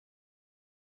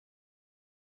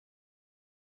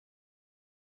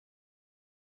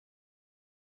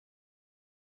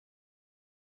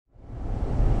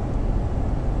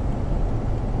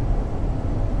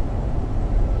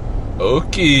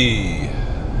Okie.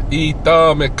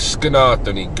 Ita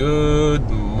Mexicanatoni.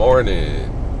 Good morning.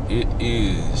 It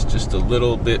is just a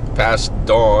little bit past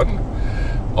dawn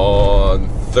on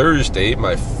Thursday,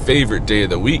 my favorite day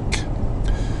of the week.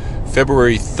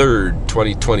 February 3rd,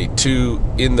 2022,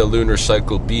 in the lunar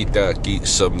cycle Beta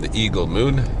Gisum, the eagle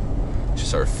moon, which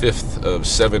is our 5th of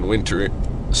 7 winter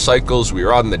cycles.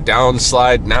 We're on the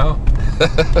downslide now.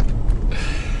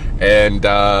 And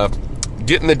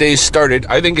getting the day started.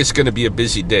 I think it's going to be a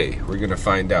busy day. We're going to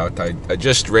find out. I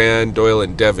just ran Doyle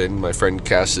and Devin, my friend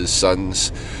Cass's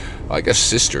sons, I guess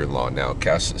sister-in-law now,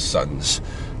 Cass's sons,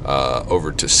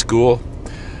 over to school.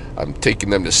 I'm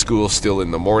taking them to school still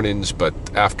in the mornings, but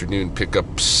afternoon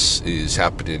pickups is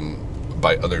happening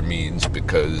by other means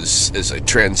because as I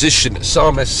transition to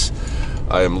Samus,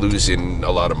 I am losing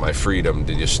a lot of my freedom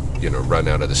to just, run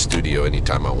out of the studio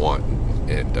anytime I want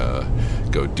and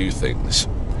go do things.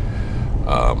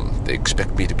 They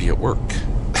expect me to be at work.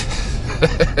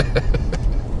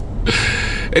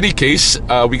 Any case,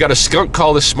 we got a skunk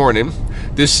call this morning.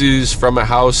 This is from a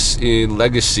house in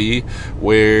Legacy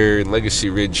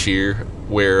Ridge here,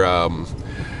 where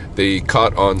they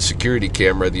caught on security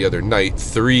camera the other night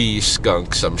 3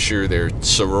 skunks. I'm sure they're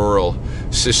sororal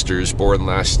sisters born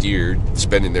last year,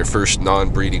 spending their first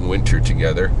non-breeding winter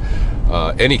together.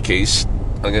 Any case,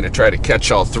 I'm going to try to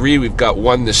catch all 3. We've got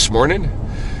one this morning,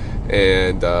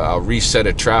 and I'll reset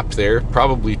a trap there.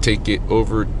 Probably take it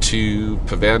over to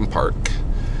Pavan Park,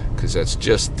 because that's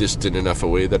just distant enough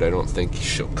away that I don't think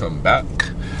she'll come back.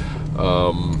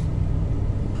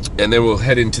 And then we'll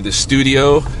head into the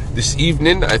studio this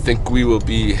evening. I think we will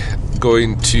be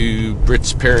going to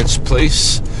Britt's parents'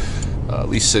 place,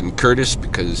 Lisa and Curtis,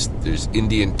 because there's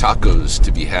Indian tacos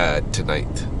to be had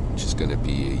tonight, which is going to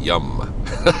be a yum.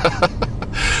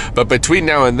 But between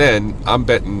now and then, I'm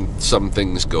betting some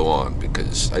things go on,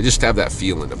 because I just have that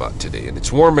feeling about today, and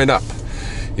it's warming up.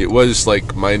 It was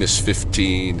like minus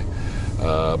 15,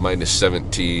 minus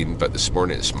 17, but this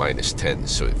morning it's minus 10,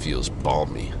 so it feels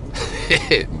balmy.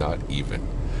 Not even.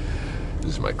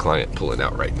 This is my client pulling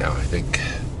out right now, I think.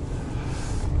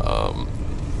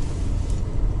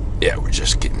 Yeah, we're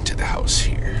just getting to the house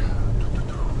here.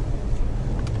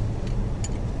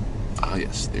 Ah,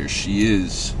 yes, there she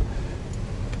is.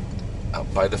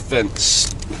 Out by the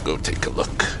fence. We'll go take a look.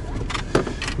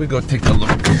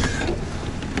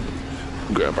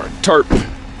 Grab our tarp.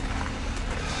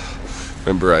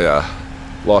 Remember, I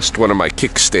lost one of my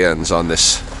kickstands on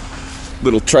this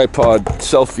little tripod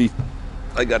selfie.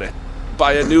 I gotta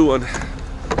buy a new one.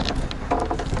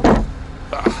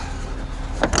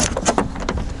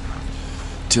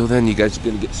 Till then, you guys are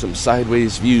gonna get some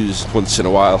sideways views once in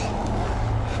a while.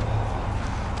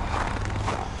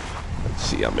 Let's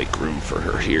see, I'll make room for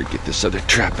her here. Get this other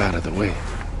trap out of the way.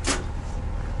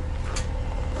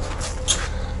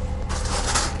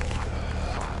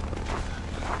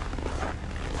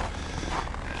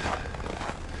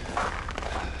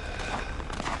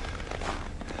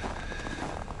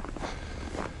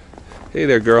 Hey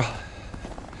there, girl.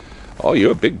 Oh,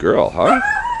 you're a big girl, huh?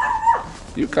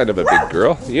 You're kind of a big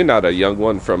girl. You're not a young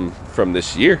one from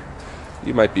this year.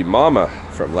 You might be mama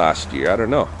from last year. I don't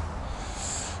know.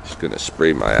 She's gonna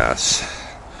spray my ass.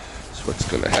 That's what's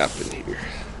gonna happen here.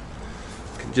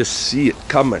 I can just see it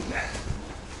coming.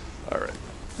 All right.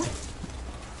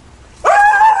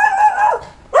 Oh,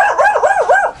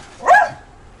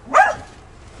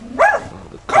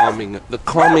 the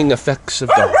calming effects of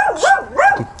dogs.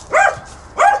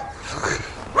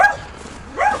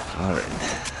 All right.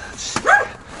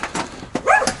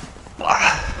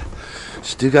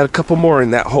 Still got a couple more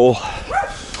in that hole.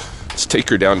 Let's take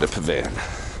her down to Pavan.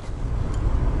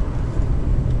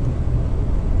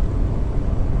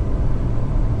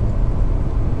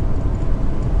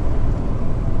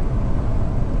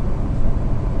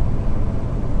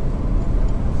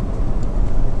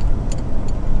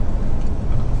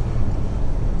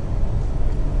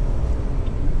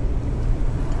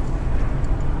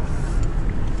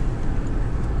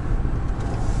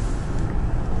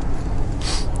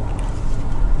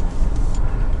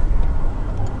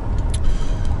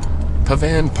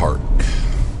 Pavan Park,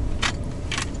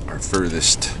 our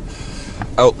furthest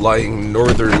outlying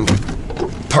northern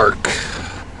park,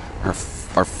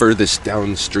 our furthest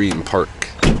downstream park.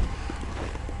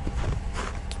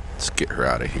 Let's get her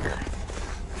out of here.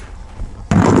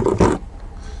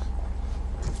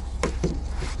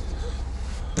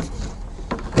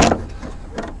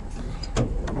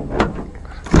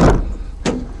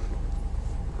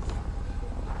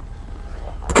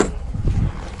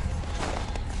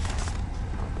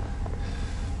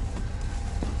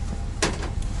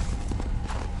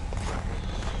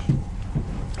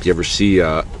 Do you ever see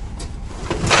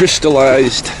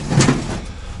crystallized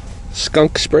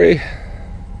skunk spray?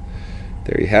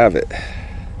 There you have it.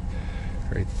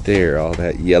 Right there, all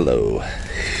that yellow.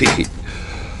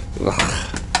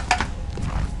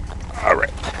 All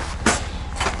right.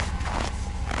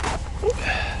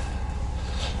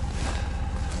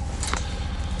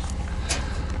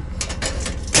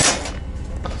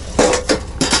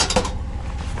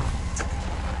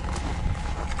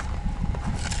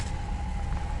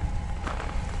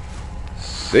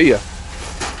 See ya.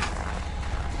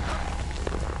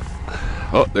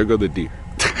 Oh, there go the deer.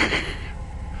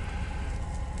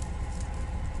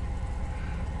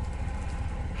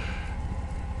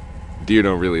 Deer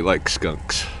don't really like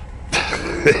skunks.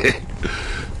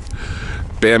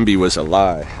 Bambi was a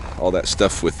lie. All that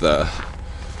stuff with that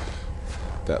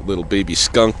little baby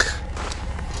skunk.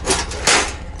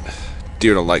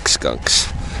 Deer don't like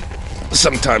skunks.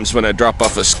 Sometimes when I drop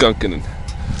off a skunk and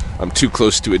I'm too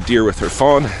close to a deer with her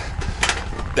fawn,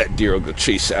 that deer will go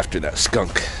chase after that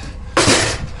skunk.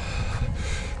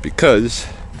 Because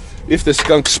if the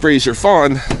skunk sprays her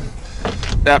fawn,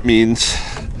 that means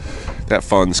that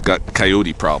fawn's got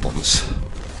coyote problems.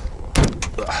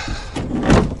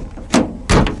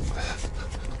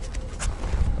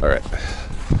 Alright,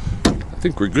 I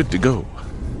think we're good to go.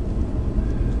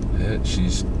 And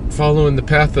she's following the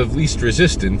path of least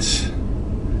resistance.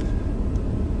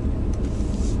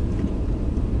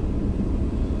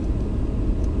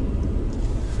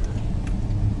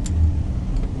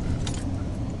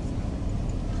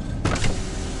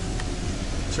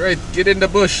 That's right, get in the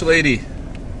bush, lady.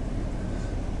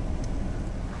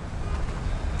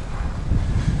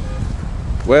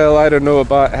 Well, I don't know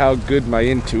about how good my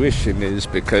intuition is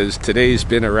because today's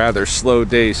been a rather slow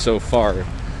day so far.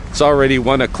 It's already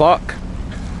 1 o'clock.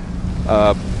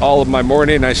 All of my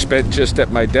morning I spent just at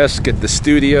my desk at the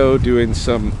studio doing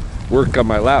some work on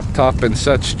my laptop and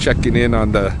such, checking in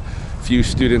on the few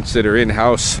students that are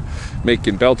in-house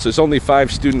making belts. There's only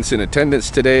 5 students in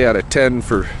attendance today out of 10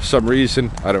 for some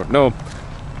reason, I don't know.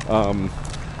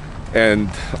 And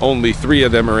only 3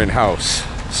 of them are in-house.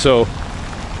 So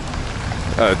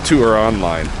 2 are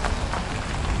online.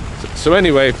 So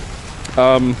anyway,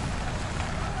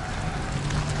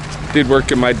 did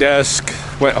work at my desk,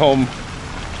 went home,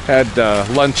 had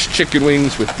lunch, chicken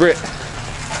wings with Britt,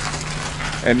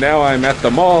 and now I'm at the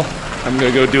mall. I'm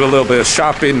gonna go do a little bit of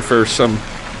shopping for some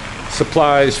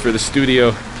supplies for the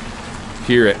studio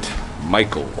here at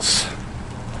Michael's,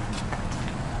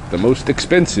 the most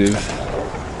expensive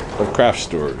of craft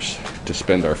stores to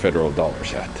spend our federal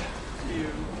dollars at.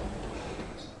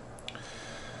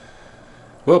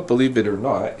 Well, believe it or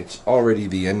not, it's already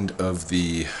the end of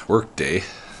the workday.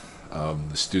 The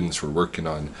students were working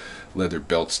on leather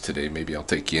belts today. Maybe I'll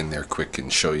take you in there quick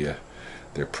and show you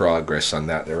their progress on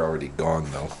that. They're already gone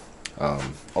though.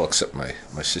 All except my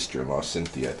sister-in-law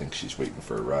Cynthia. I think she's waiting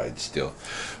for a ride still.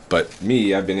 But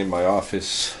me, I've been in my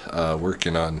office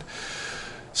working on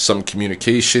some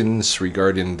communications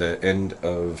regarding the end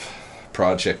of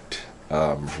project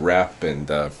wrap,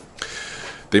 and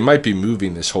they might be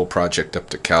moving this whole project up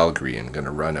to Calgary and going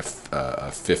to run a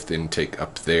 5th intake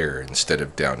up there instead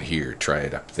of down here. Try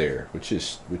it up there, which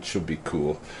will be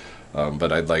cool.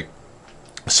 But I'd like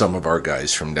some of our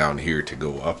guys from down here to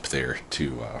go up there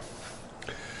to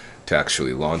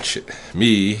actually launch it.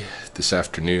 Me, this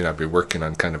afternoon, I've been working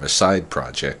on kind of a side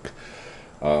project.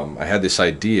 I had this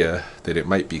idea that it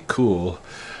might be cool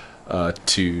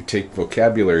to take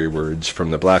vocabulary words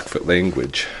from the Blackfoot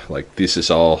language. Like, this is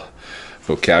all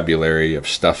vocabulary of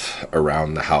stuff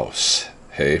around the house,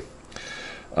 hey?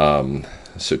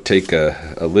 So take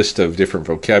a list of different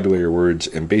vocabulary words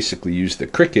and basically use the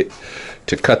Cricut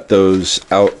to cut those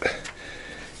out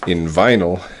in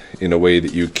vinyl in a way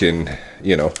that you can,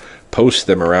 you know, post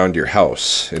them around your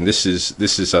house. And these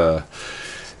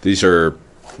are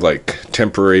like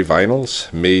temporary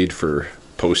vinyls made for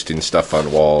posting stuff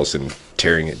on walls and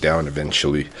tearing it down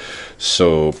eventually.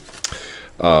 So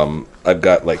I've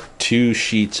got like 2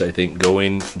 sheets, I think,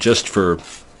 going just for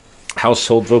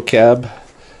household vocab.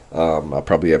 I'll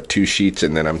probably have 2 sheets,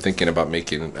 and then I'm thinking about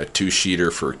making a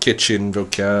 2-sheeter for kitchen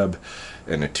vocab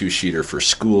and a 2-sheeter for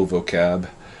school vocab,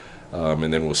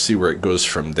 and then we'll see where it goes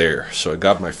from there. So I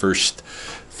got my first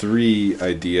 3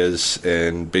 ideas,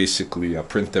 and basically I'll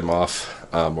print them off,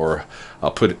 or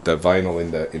I'll put the vinyl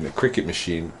in the Cricut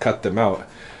machine, cut them out,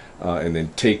 and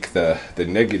then take the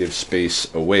negative space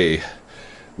away,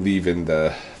 leaving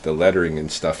the lettering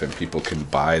and stuff, and people can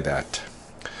buy that,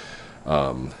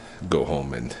 go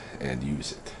home and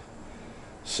use it.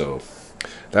 So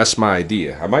That's my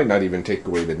idea. I might not even take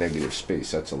away the negative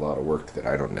space. That's a lot of work that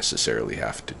I don't necessarily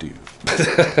have to do.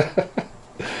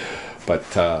 But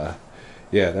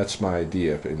yeah, that's my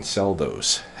idea, and sell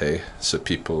those, hey? So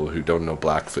people who don't know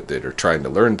Blackfoot that are trying to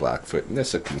learn Blackfoot, and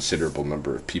there's a considerable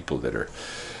number of people that are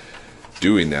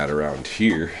doing that around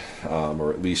here,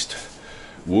 or at least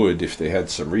would if they had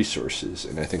some resources,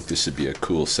 and I think this would be a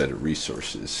cool set of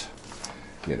resources,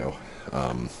 you know.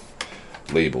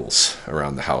 Labels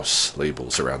around the house,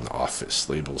 labels around the office,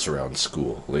 labels around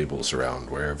school, labels around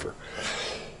wherever.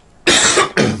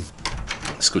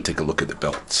 Let's go take a look at the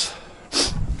belts.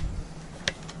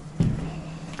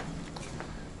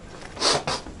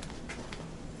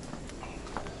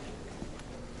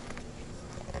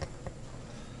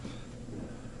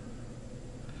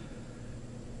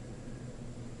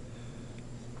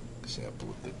 Example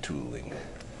of the tooling.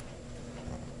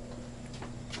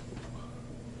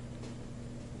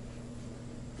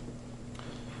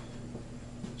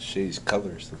 Shay's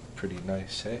colors look pretty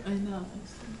nice, eh? I know.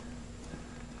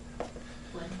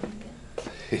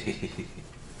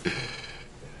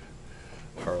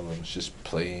 Harlem's just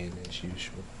playing as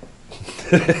usual.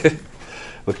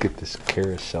 Look at this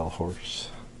carousel horse.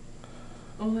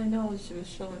 Oh, I know. She was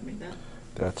showing me that.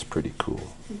 That's pretty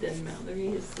cool. And then Mallory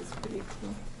is pretty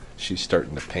cool. She's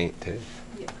starting to paint, eh?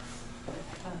 Yeah.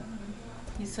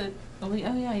 He said, oh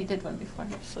yeah, he did one before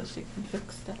her, so she can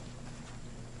fix that.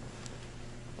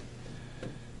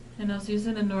 And I was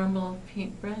using a normal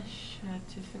paintbrush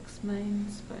to fix mine,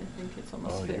 but I think it's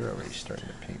almost fixed. You're already starting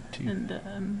to paint too.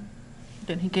 And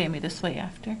then he gave me this way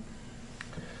after.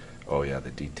 Oh yeah, the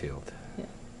detailed. Yeah.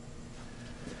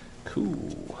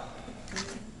 Cool.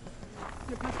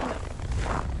 You're popping up.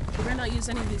 You better not use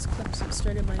any of these clips. I'm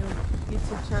starting my own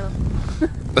YouTube channel.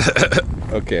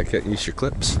 Okay, I can't use your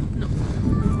clips? No.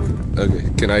 Okay,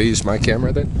 can I use my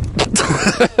camera then?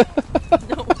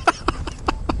 No.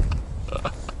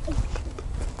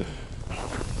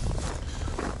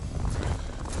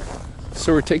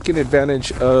 So we're taking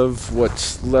advantage of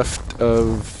what's left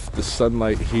of the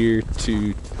sunlight here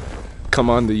to come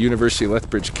on the University of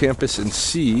Lethbridge campus and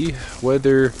see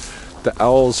whether the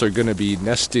owls are going to be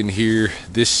nesting here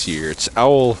this year. It's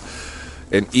owl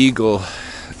and eagle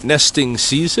nesting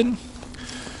season,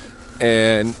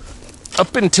 and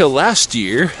up until last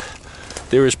year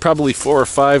there was probably 4 or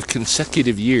 5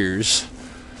 consecutive years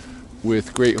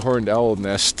with great horned owl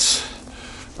nests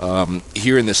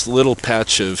here in this little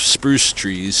patch of spruce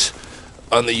trees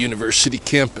on the university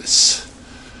campus.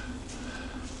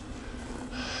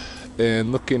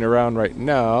 And looking around right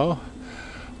now,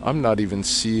 I'm not even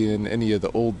seeing any of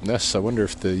the old nests. I wonder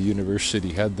if the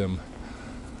university had them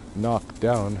knocked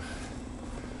down.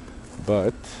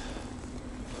 But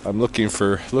I'm looking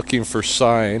for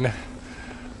sign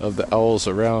of the owls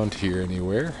around here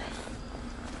anywhere.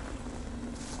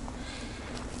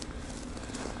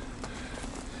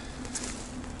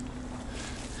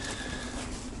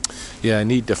 Yeah, I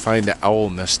need to find an owl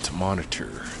nest to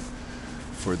monitor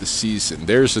for the season.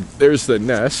 There's the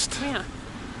nest. Yeah.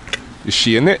 Is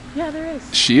she in it? Yeah, there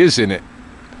is. She is in it.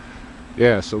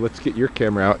 Yeah, so let's get your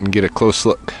camera out and get a close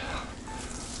look.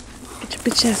 Get your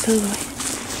bitch ass out of the way.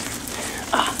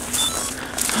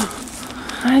 Oh.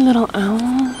 Hi, little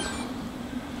owl.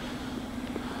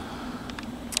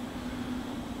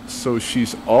 So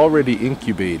she's already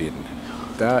incubating.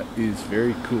 That is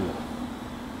very cool.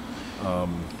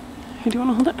 Hey, do you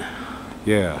want to hold it?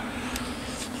 Yeah.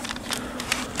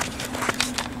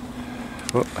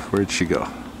 Oh, where'd she go?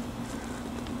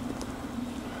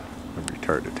 I'm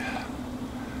retarded.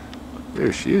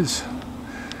 There she is.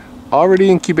 Already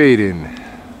incubating.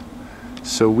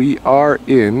 So we are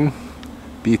in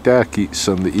Bitakis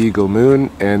on the Eagle Moon,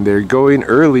 and they're going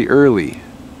early.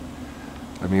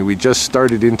 I mean, we just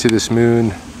started into this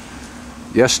moon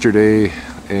yesterday,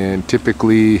 and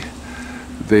typically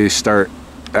they start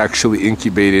actually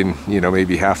incubating, you know,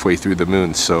 maybe halfway through the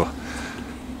moon. So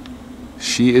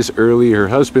she is early. Her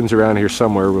husband's around here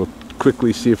somewhere. We'll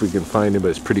quickly see if we can find him, but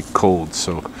it's pretty cold.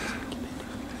 So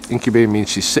incubating means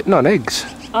she's sitting on eggs.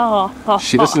 Oh.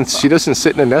 She doesn't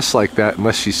sit in a nest like that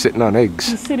unless she's sitting on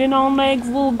eggs. You sitting on eggs,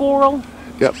 little girl?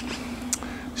 Yep.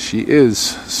 She is.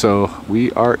 So we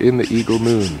are in the Eagle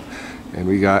Moon, and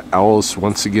we got owls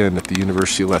once again at the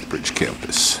University of Lethbridge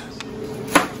campus.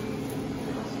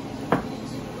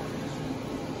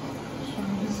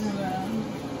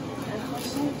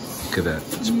 Look at that.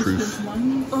 It's proof.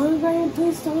 Oh, Ryan,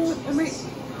 please don't.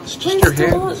 It's just your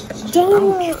hand.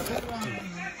 Don't.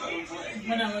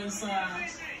 When I was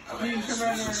doing Trevor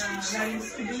Raddy's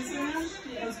caboose around,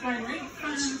 I was going right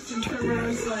front, and Trevor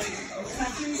was like,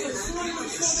 tapping, he's like,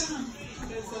 slow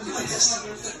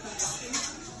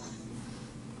down.